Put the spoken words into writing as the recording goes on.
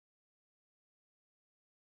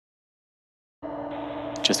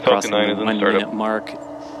Just Falcon crossing 9 the is in 1 startup. minute mark.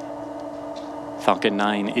 Falcon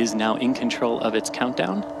 9 is now in control of its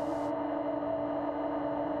countdown.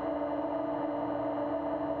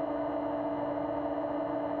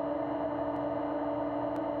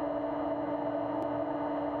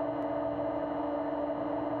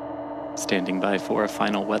 Standing by for a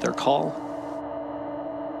final weather call.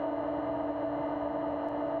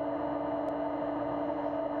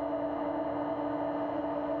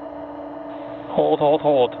 Hold, hold,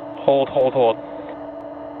 hold. Hold, hold, hold.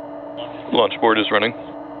 Launch board is running.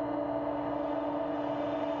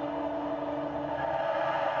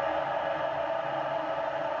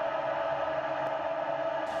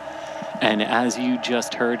 And as you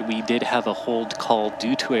just heard, we did have a hold call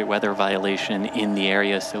due to a weather violation in the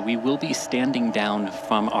area, so we will be standing down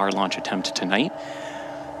from our launch attempt tonight.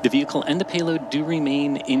 The vehicle and the payload do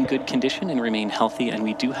remain in good condition and remain healthy, and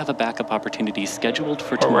we do have a backup opportunity scheduled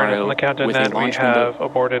for tomorrow on the countdown with a net, launch we have window.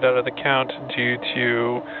 aborted out of the count due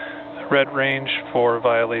to red range for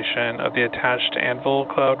violation of the attached anvil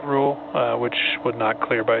cloud rule, which would not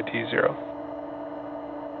clear by T0.